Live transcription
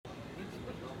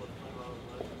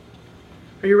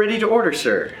Are you ready to order,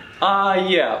 sir?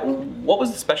 Yeah. What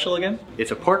was the special again?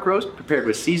 It's a pork roast prepared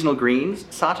with seasonal greens,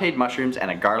 sauteed mushrooms, and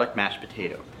a garlic mashed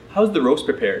potato. How's the roast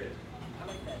prepared?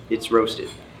 It's roasted.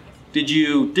 Did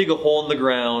you dig a hole in the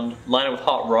ground, line it with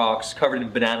hot rocks, cover it in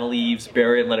banana leaves,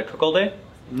 bury it, and let it cook all day?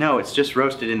 No, it's just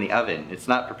roasted in the oven. It's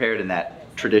not prepared in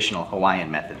that traditional Hawaiian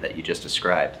method that you just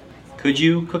described. Could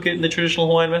you cook it in the traditional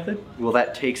Hawaiian method? Well,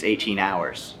 that takes 18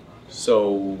 hours.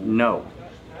 So... No.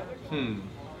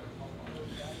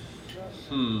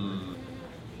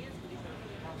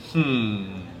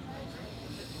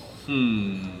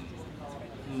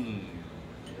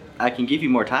 I can give you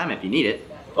more time if you need it.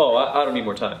 Oh, I don't need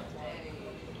more time.